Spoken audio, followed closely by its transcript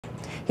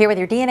Here with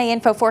your DNA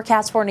info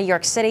forecast for New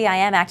York City, I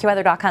am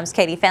AccuWeather.com's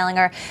Katie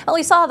Fallinger. Well,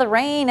 we saw the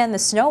rain and the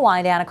snow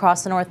wind down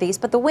across the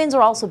northeast, but the winds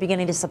are also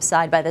beginning to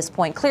subside by this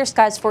point. Clear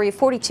skies for you,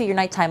 42 your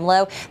nighttime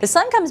low. The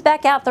sun comes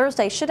back out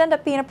Thursday. Should end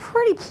up being a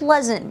pretty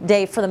pleasant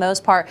day for the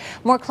most part.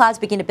 More clouds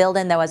begin to build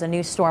in, though, as a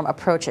new storm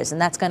approaches, and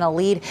that's going to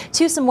lead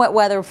to some wet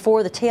weather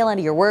for the tail end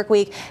of your work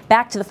week.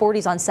 Back to the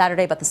 40s on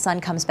Saturday, but the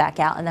sun comes back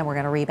out, and then we're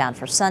going to rebound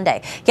for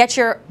Sunday. Get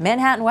your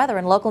Manhattan weather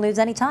and local news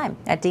anytime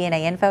at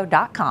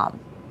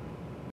DNAinfo.com.